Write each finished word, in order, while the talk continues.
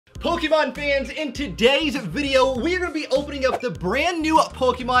Pokemon fans, in today's video, we are going to be opening up the brand new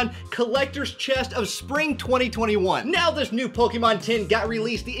Pokemon Collector's Chest of Spring 2021. Now, this new Pokemon tin got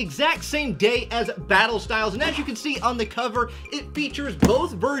released the exact same day as Battle Styles, and as you can see on the cover, it features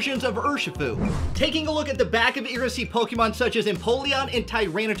both versions of Urshifu. Taking a look at the back of it, you're going to see Pokemon such as Empoleon and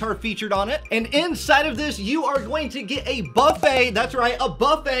Tyranitar featured on it, and inside of this, you are going to get a buffet, that's right, a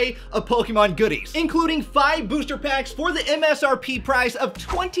buffet of Pokemon goodies, including 5 booster packs for the MSRP price of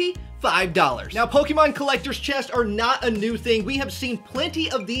 $25. Now, Pokemon Collector's Chests are not a new thing. We have seen plenty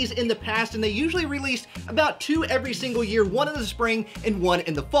of these in the past, and they usually release about 2 every single year, 1 in the spring and 1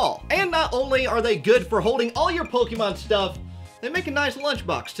 in the fall. And not only are they good for holding all your Pokemon stuff, they make a nice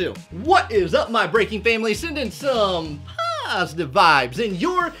lunchbox too. What is up, my breaking family? Send in some positive vibes in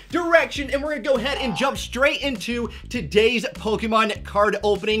your direction, and we're gonna go ahead and jump straight into today's Pokemon card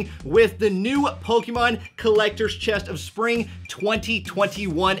opening with the new Pokemon Collector's Chest of Spring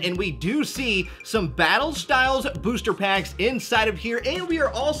 2021, and we do see some Battle Styles booster packs inside of here, and we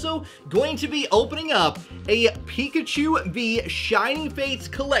are also going to be opening up a Pikachu V Shining Fates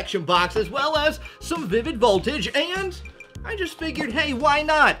collection box, as well as some Vivid Voltage, and I just figured, hey, why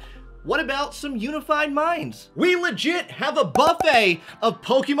not? What about some Unified Minds? We legit have a buffet of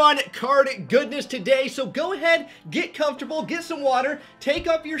Pokemon card goodness today, so go ahead, get comfortable, get some water, take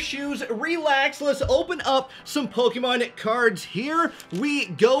off your shoes, relax. Let's open up some Pokemon cards. Here we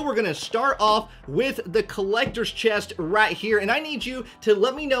go. We're gonna start off with the collector's chest right here, and I need you to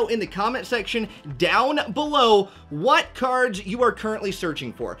let me know in the comment section down below what cards you are currently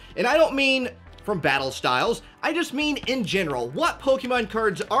searching for. And I don't mean from Battle Styles, I just mean in general. What Pokemon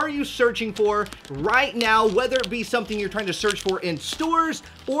cards are you searching for right now, whether it be something you're trying to search for in stores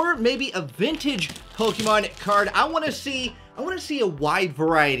or maybe a vintage Pokemon card? I want to see a wide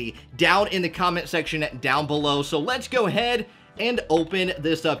variety down in the comment section down below. So let's go ahead and open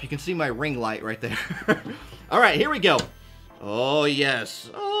this up. You can see my ring light right there. All right, here we go. Oh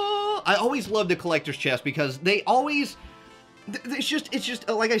yes. Oh, I always love the collector's chest because they always, it's just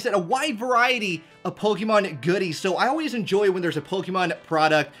like I said, a wide variety of Pokemon goodies. So I always enjoy when there's a Pokemon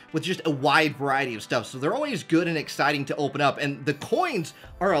product with just a wide variety of stuff. So they're always good and exciting to open up. And the coins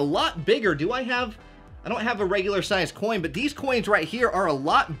are a lot bigger. I don't have a regular size coin, but these coins right here are a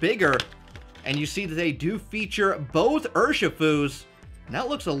lot bigger. And you see that they do feature both Urshifus. And that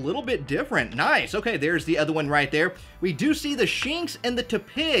looks a little bit different. Nice. Okay, there's the other one right there. We do see the Shinx and the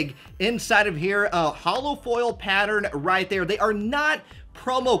Tepig inside of here. A hollow foil pattern right there. They are not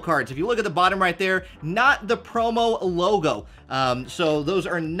promo cards. If you look at the bottom right there, not the promo logo. So those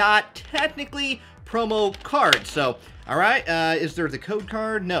are not technically promo cards. So, all right, is there the code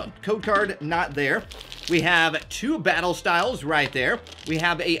card? No, code card not there. We have 2 Battle Styles right there. We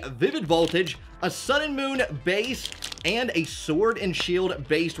have a Vivid Voltage, a Sun and Moon base, and a Sword and Shield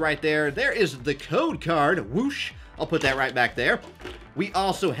base right there. There is the code card. Whoosh. I'll put that right back there. We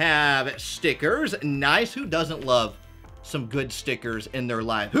also have stickers. Nice. Who doesn't love some good stickers in their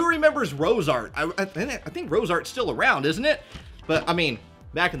life? Who remembers Rosart? I think Rosart's still around, isn't it? But, I mean,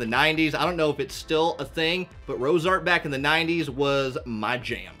 back in the 90s, I don't know if it's still a thing, but Rosart back in the 90s was my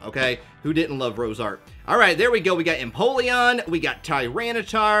jam, okay? Who didn't love Rosart? All right, there we go. We got Empoleon. We got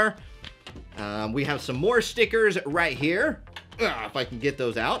Tyranitar. We have some more stickers right here. If I can get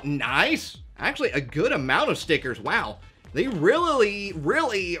those out. Nice. Actually, a good amount of stickers. Wow. They really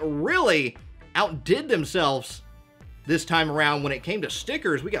outdid themselves this time around when it came to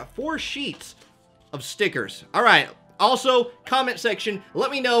stickers. We got 4 sheets of stickers. All right. Also, comment section,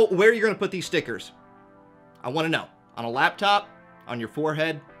 let me know where you're going to put these stickers. I want to know. On a laptop, on your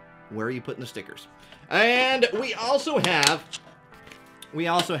forehead, where are you putting the stickers? And we also have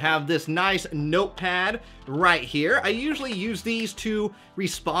this nice notepad right here. I usually use these to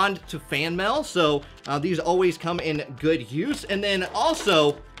respond to fan mail, so these always come in good use. And then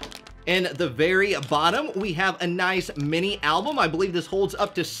also, in the very bottom, we have a nice mini album. I believe this holds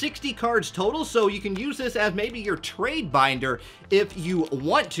up to 60 cards total, so you can use this as maybe your trade binder if you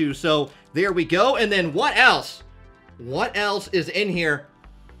want to. So there we go. And then what else? What else is in here?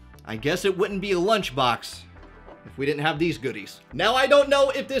 I guess it wouldn't be a lunchbox if we didn't have these goodies. Now, I don't know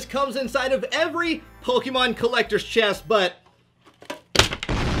if this comes inside of every Pokemon collector's chest, but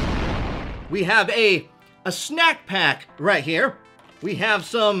we have a snack pack right here. We have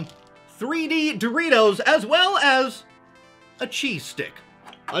some 3D Doritos, as well as a cheese stick.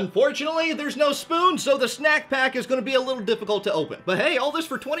 Unfortunately, there's no spoon, so the snack pack is going to be a little difficult to open. But hey, all this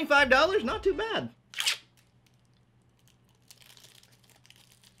for $25? Not too bad.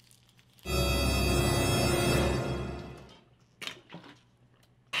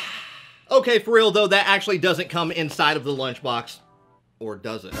 Okay, for real though, that actually doesn't come inside of the lunchbox. Or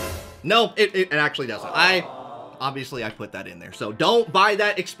does it? No, it actually doesn't. Obviously, I put that in there. So don't buy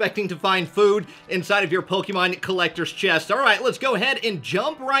that expecting to find food inside of your Pokemon collector's chest. All right, let's go ahead and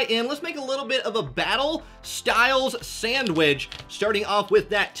jump right in. Let's make a little bit of a battle styles sandwich, starting off with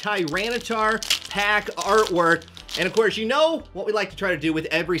that Tyranitar pack artwork. And of course, you know what we like to try to do with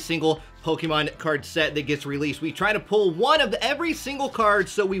every single Pokemon card set that gets released. We try to pull one of every single card,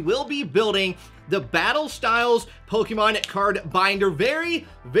 so we will be building the Battle Styles Pokemon card binder very,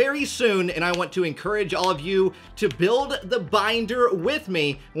 very soon, and I want to encourage all of you to build the binder with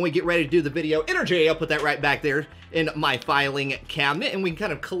me when we get ready to do the video. Energy, I'll put that right back there in my filing cabinet, and we can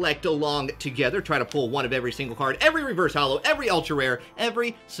kind of collect along together, try to pull one of every single card, every reverse holo, every ultra rare,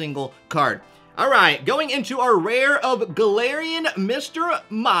 every single card. All right, going into our rare of Galarian Mr.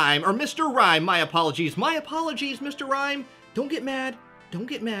 Mime, or Mr. Rhyme, my apologies. My apologies, Mr. Rhyme. Don't get mad. Don't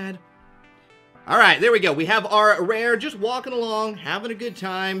get mad. All right, there we go. We have our rare just walking along, having a good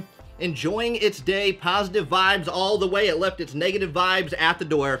time, enjoying its day, positive vibes all the way. It left its negative vibes at the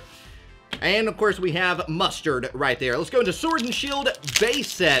door. And, of course, we have Mustard right there. Let's go into Sword and Shield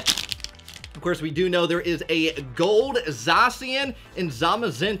base set. Of course, we do know there is a gold Zacian and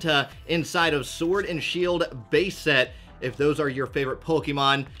Zamazenta inside of Sword and Shield base set. If those are your favorite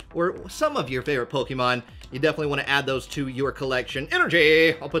Pokemon, or some of your favorite Pokemon, you definitely want to add those to your collection.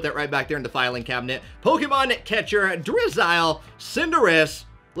 Energy! I'll put that right back there in the filing cabinet. Pokemon Catcher, Drizzile, Cinderace,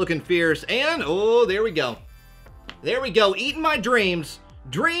 looking fierce, and, oh, there we go. There we go, eating my dreams.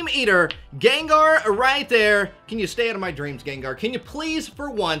 Dream Eater, Gengar right there. Can you stay out of my dreams, Gengar? Can you please,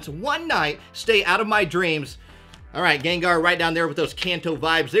 for once, one night, stay out of my dreams? All right, Gengar right down there with those Kanto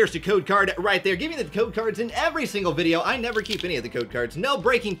vibes. There's the code card right there. Give me the code cards in every single video. I never keep any of the code cards. No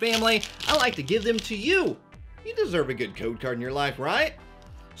breaking family. I like to give them to you. You deserve a good code card in your life, right?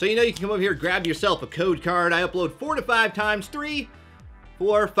 So you know you can come over here, grab yourself a code card. I upload 4 to 5 times, 3,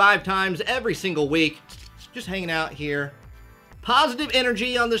 4, 5 times every single week. Just hanging out here. Positive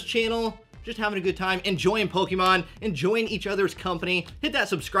energy on this channel. Just having a good time, enjoying Pokemon, enjoying each other's company. Hit that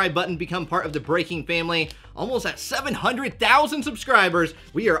subscribe button, become part of the Breaking family. Almost at 700,000 subscribers.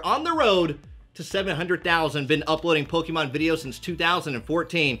 We are on the road to 700,000. Been uploading Pokemon videos since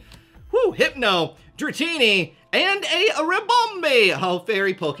 2014. Woo, Hypno, Dratini, and a Ribombee. Oh,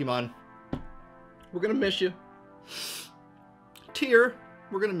 fairy Pokemon. We're gonna miss you. Tear,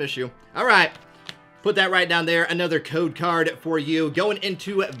 we're gonna miss you. All right. Put that right down there. Another code card for you. Going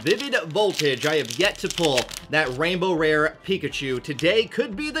into Vivid Voltage. I have yet to pull that Rainbow Rare Pikachu. Today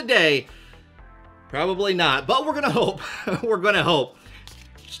could be the day. Probably not, but we're going to hope. We're going to hope.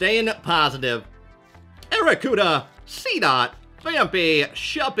 Staying positive. Arrokuda, Seedot, Vampy,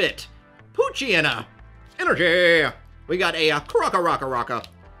 Shuppet, Poochyena, Energy. We got a Rocka.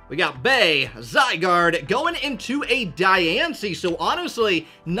 We got Bay, Zygarde, going into a Diancie. So honestly,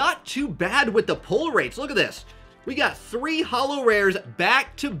 not too bad with the pull rates. Look at this. We got 3 holo rares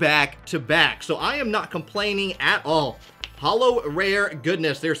back to back to back. So I am not complaining at all. Holo rare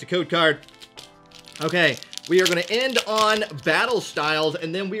goodness. There's the code card. Okay, we are going to end on Battle Styles,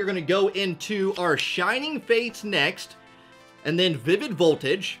 and then we are going to go into our Shining Fates next, and then Vivid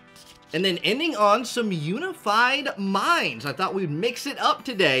Voltage. And then ending on some Unified Minds. I thought we'd mix it up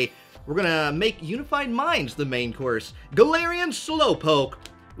today. We're gonna make Unified Minds the main course. Galarian Slowpoke.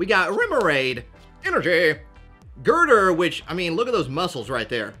 We got Remoraid, Energy, Girder, which, I mean, look at those muscles right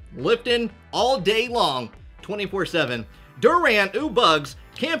there. Lifting all day long, 24/7. Durant, Bugs,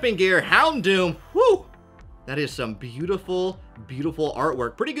 Camping Gear, Houndoom. Whoo! That is some beautiful, beautiful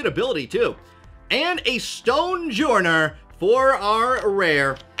artwork. Pretty good ability, too. And a Stonejourner for our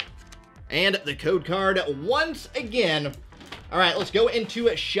rare. And the code card once again. All right, let's go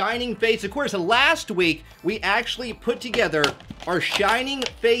into Shining Fates. Of course, last week, we actually put together our Shining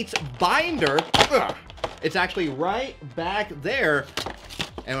Fates binder. Ugh. It's actually right back there.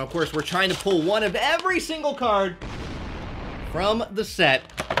 And of course, we're trying to pull one of every single card from the set.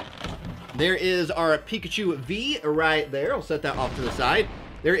 There is our Pikachu V right there. I'll set that off to the side.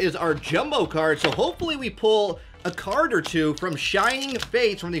 There is our Jumbo card. So hopefully we pull a card or two from Shining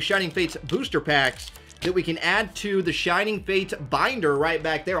Fates, from the Shining Fates booster packs, that we can add to the Shining Fates binder right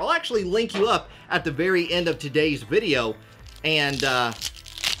back there. I'll actually link you up at the very end of today's video. And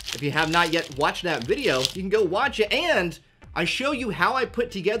if you have not yet watched that video, you can go watch it. And I show you how I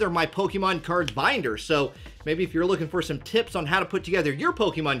put together my Pokemon card binder. So maybe if you're looking for some tips on how to put together your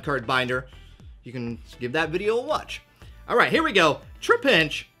Pokemon card binder, you can give that video a watch. All right, here we go.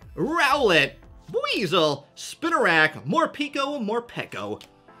 Trapinch, Rowlet, Weasel, Spinarak, Morpeko, Morpeko.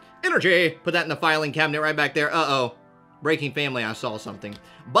 Energy, put that in the filing cabinet right back there. Uh-oh. Breaking family, I saw something.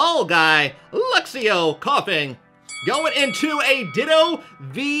 Ball Guy, Luxio, Coughing, Going into a Ditto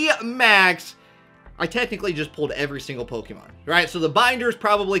VMAX. I technically just pulled every single Pokemon, right? So the binder is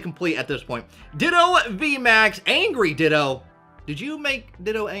probably complete at this point. Ditto VMAX, Angry Ditto. Did you make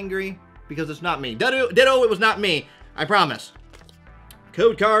Ditto angry? Because it's not me. Ditto, it was not me. I promise.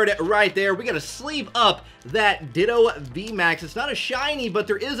 Code card right there. We got to sleeve up that Ditto VMAX. It's not a shiny, but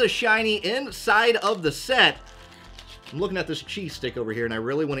there is a shiny inside of the set. I'm looking at this cheese stick over here, and I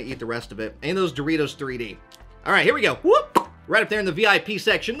really want to eat the rest of it. And those Doritos 3D. All right, here we go. Whoop! Right up there in the VIP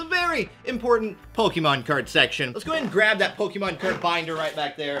section, the very important Pokemon card section. Let's go ahead and grab that Pokemon card binder right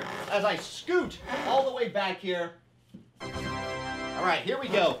back there as I scoot all the way back here. All right, here we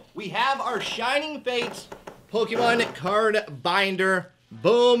go. We have our Shining Fates Pokemon card binder.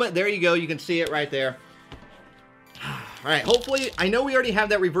 Boom, there you go. You can see it right there. All right, hopefully, I know we already have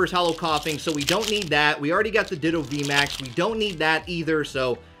that reverse holo coughing, so we don't need that. We already got the Ditto VMAX. We don't need that either,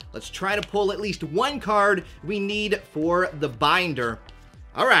 so let's try to pull at least one card we need for the binder.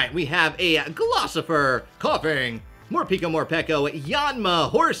 All right, we have a Glossifer, Coughing, Morpeko, Yanma,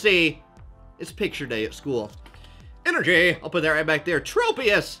 Horsey. It's picture day at school. Energy, I'll put that right back there.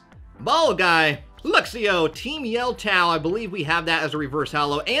 Tropius, Ball Guy, Luxio, Team Yell Tao. I believe we have that as a reverse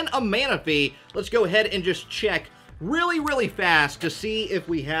holo, and a Manaphy. Let's go ahead and just check really fast to see if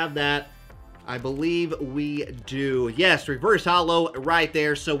we have that. I believe we do. Yes, reverse holo right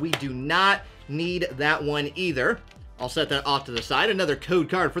there, so we do not need that one either. I'll set that off to the side. Another code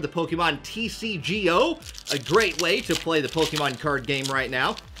card for the Pokemon TCGO. A great way to play the Pokemon card game right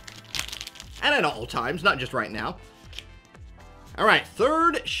now. And at all times, not just right now. All right,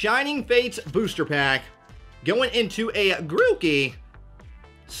 third Shining Fates booster pack. Going into a Grookey,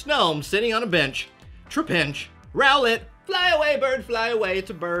 Snom sitting on a bench, Trapinch, Rowlet, fly away, bird, fly away. It's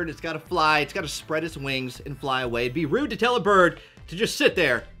a bird. It's got to fly. It's got to spread its wings and fly away. It'd be rude to tell a bird to just sit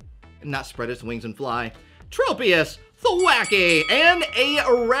there and not spread its wings and fly. Tropius, Thwackey, and a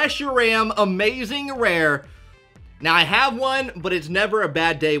Reshiram, amazing rare. Now, I have one, but it's never a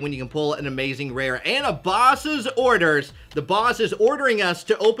bad day when you can pull an amazing rare. And a boss's orders. The boss is ordering us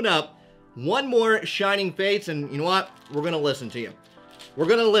to open up one more Shining Fates, and you know what? We're going to listen to you. We're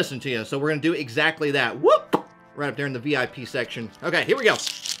going to listen to you, so we're going to do exactly that. Whoop! Right up there in the VIP section. Okay, here we go.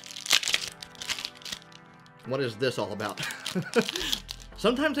 What is this all about?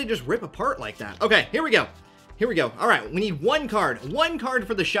 Sometimes they just rip apart like that. Okay, here we go. Here we go. All right, we need one card. One card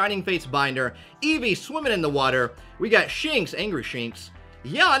for the Shining Fates binder. Eevee swimming in the water. We got Shinx, Angry Shinx.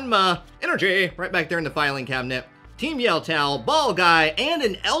 Yanma, Energy, right back there in the filing cabinet. Team Yell Tao, Ball Guy, and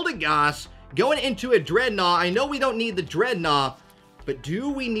an Eldegoss going into a Dreadnought. I know we don't need the Dreadnought, but do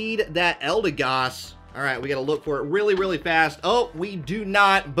we need that Eldegoss? All right, we got to look for it really fast. Oh, we do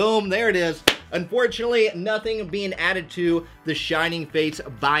not. Boom, there it is. Unfortunately, nothing being added to the Shining Fates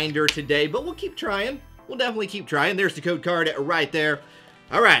binder today, but we'll keep trying. We'll definitely keep trying. There's the code card right there.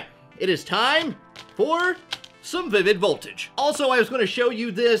 All right, it is time for some Vivid Voltage. Also, I was going to show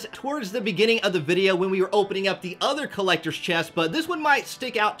you this towards the beginning of the video when we were opening up the other collector's chest, but this one might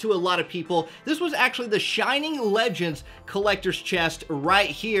stick out to a lot of people. This was actually the Shining Legends collector's chest right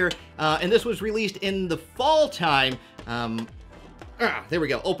here, and this was released in the fall time. There we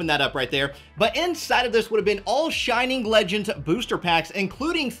go. Open that up right there. But inside of this would have been all Shining Legends booster packs,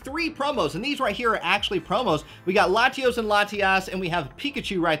 including 3 promos. And these right here are actually promos. We got Latios and Latias, and we have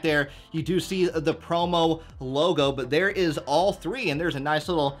Pikachu right there. You do see the promo logo, but there is all 3. And there's a nice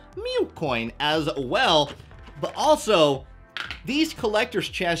little Mew coin as well. But also, these collector's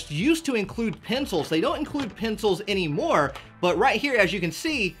chests used to include pencils. They don't include pencils anymore. But right here, as you can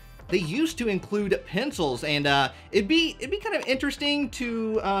see, they used to include pencils, and it'd be kind of interesting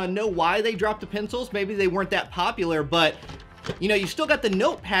to know why they dropped the pencils. Maybe they weren't that popular, but you know, you still got the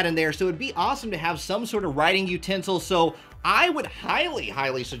notepad in there, so it'd be awesome to have some sort of writing utensil. So I would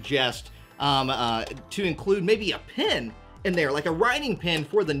highly suggest to include maybe a pen in there, like a writing pen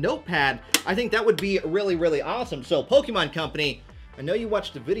for the notepad. I think that would be really awesome. So Pokemon Company, I know you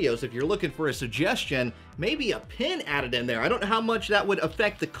watch the videos. If you're looking for a suggestion, maybe a pin added in there. I don't know how much that would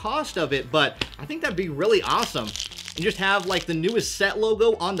affect the cost of it, but I think that'd be really awesome. And just have like the newest set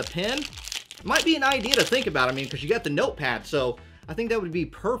logo on the pin. Might be an idea to think about. I mean, because you got the notepad, so I think that would be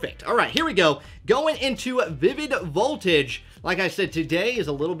perfect. All right, here we go. Going into Vivid Voltage. Like I said, today is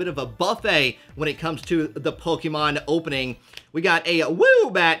a little bit of a buffet when it comes to the Pokemon opening. We got a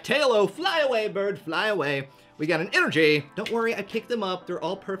Woobat, Tailo, fly away, bird, fly away. We got an Energy. Don't worry, I picked them up. They're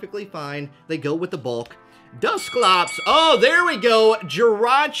all perfectly fine. They go with the bulk. Dusclops. Oh, there we go.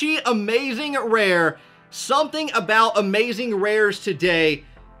 Jirachi, amazing rare. Something about amazing rares today.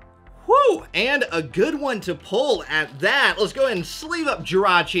 Whew, and a good one to pull at that. Let's go ahead and sleeve up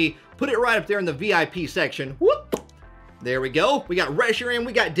Jirachi. Put it right up there in the VIP section. Whoop. There we go. We got Reshiram,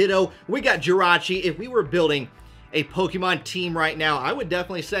 we got Ditto, we got Jirachi. If we were building a Pokemon team right now, I would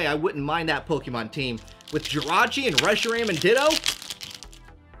definitely say I wouldn't mind that Pokemon team. With Jirachi and Reshiram and Ditto,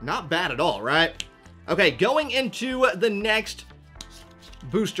 not bad at all, right? Okay, going into the next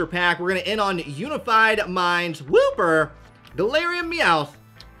booster pack, we're going to end on Unified Minds, Wooper, Galarian Meowth.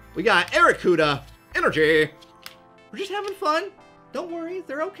 We got Arrokuda, Energy. We're just having fun. Don't worry,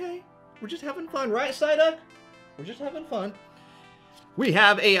 they're okay. We're just having fun, right, Psyduck? We're just having fun. We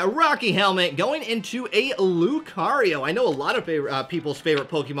have a Rocky Helmet going into a Lucario. I know a lot of people's favorite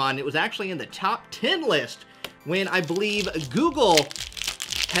Pokemon. It was actually in the top 10 list when I believe Google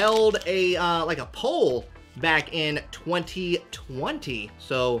held a like a poll back in 2020.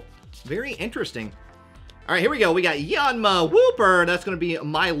 So very interesting. All right, here we go. We got Yanma Wooper. That's going to be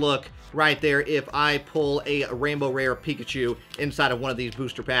my look right there if I pull a Rainbow Rare Pikachu inside of one of these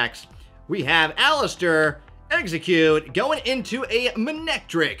booster packs. We have Alistair Execute going into a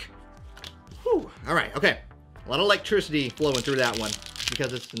Manectric. Whew. All right, okay. A lot of electricity flowing through that one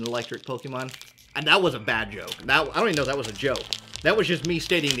because it's an electric Pokemon. And that was a bad joke. I don't even know if that was a joke. That was just me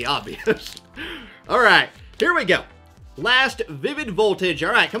stating the obvious. All right, here we go. Last Vivid Voltage.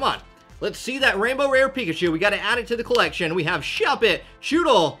 All right, come on. Let's see that Rainbow Rare Pikachu. We got to add it to the collection. We have Shuppet,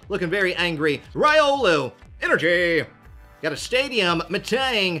 Choodle, looking very angry. Riolu, Energy. Got a Stadium,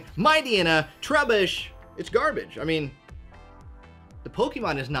 Metang, Mightyena, Trubbish. It's garbage. I mean, the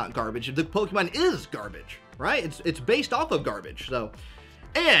Pokemon is not garbage. The Pokemon is garbage, right? It's based off of garbage. So,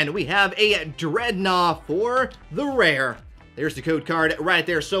 and we have a Dreadnought for the rare. There's the code card right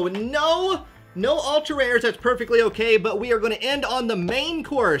there. So no ultra rares. That's perfectly okay. But we are going to end on the main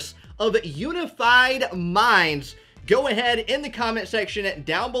course of Unified Minds. Go ahead in the comment section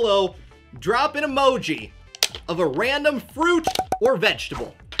down below. Drop an emoji of a random fruit or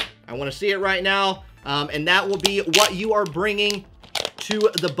vegetable. I want to see it right now. And that will be what you are bringing to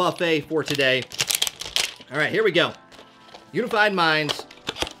the buffet for today. All right, here we go. Unified Minds.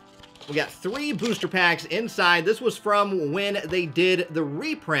 We got 3 booster packs inside. This was from when they did the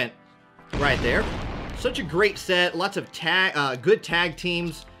reprint right there. Such a great set. Lots of good tag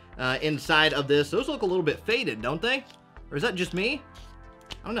teams inside of this. Those look a little bit faded, don't they? Or is that just me?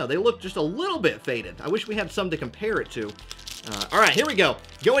 I don't know. They look just a little bit faded. I wish we had some to compare it to. All right, here we go.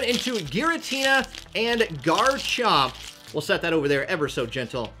 Going into Giratina and Garchomp. We'll set that over there ever so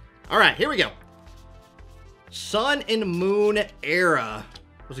gentle. All right, here we go. Sun and Moon Era.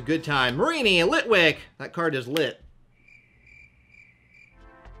 Was a good time. Marini, Litwick. That card is lit.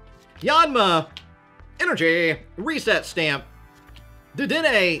 Yanma, Energy, Reset Stamp.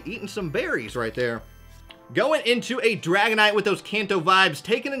 Dedenne, eating some berries right there. Going into a Dragonite with those Kanto vibes.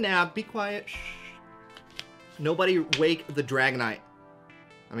 Taking a nap. Be quiet. Shh. Nobody wake the Dragonite.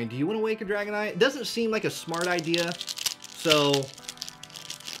 I mean, do you want to wake a Dragonite? It doesn't seem like a smart idea. So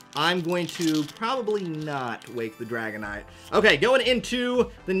I'm going to probably not wake the Dragonite. Okay, going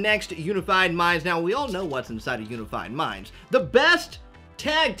into the next Unified Minds. Now, we all know what's inside of Unified Minds. The best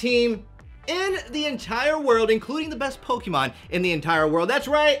tag team in the entire world, including the best Pokemon in the entire world. That's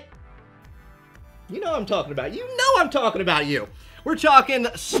right. You know I'm talking about. You know I'm talking about you. We're talking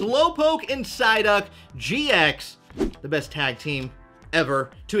Slowpoke and Psyduck GX. The best tag team ever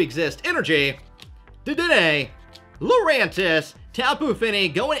to exist. Energy, Dedenne, Lurantis, Tapu Fini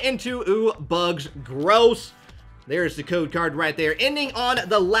going into Bugs Gross. There's the code card right there. Ending on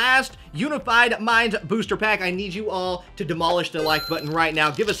the last Unified Minds booster pack. I need you all to demolish the like button right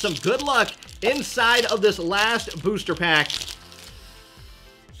now. Give us some good luck inside of this last booster pack.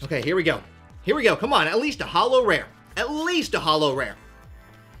 Okay, here we go. Here we go. Come on, at least a holo rare. At least a holo rare.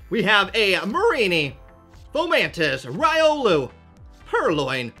 We have a Marini, Fomantis, Riolu,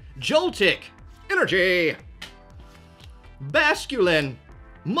 Purloin, Joltik, Energy, Basculin,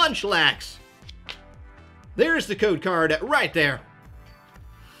 Munchlax. There's the code card right there.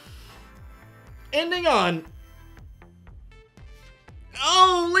 Ending on...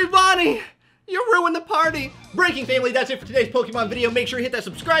 Oh, Leavanny! You ruined the party! Breaking family, that's it for today's Pokemon video. Make sure you hit that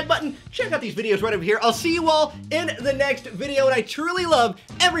subscribe button. Check out these videos right over here. I'll see you all in the next video, and I truly love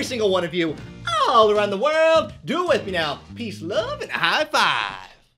every single one of you all around the world. Do it with me now. Peace, love, and high five.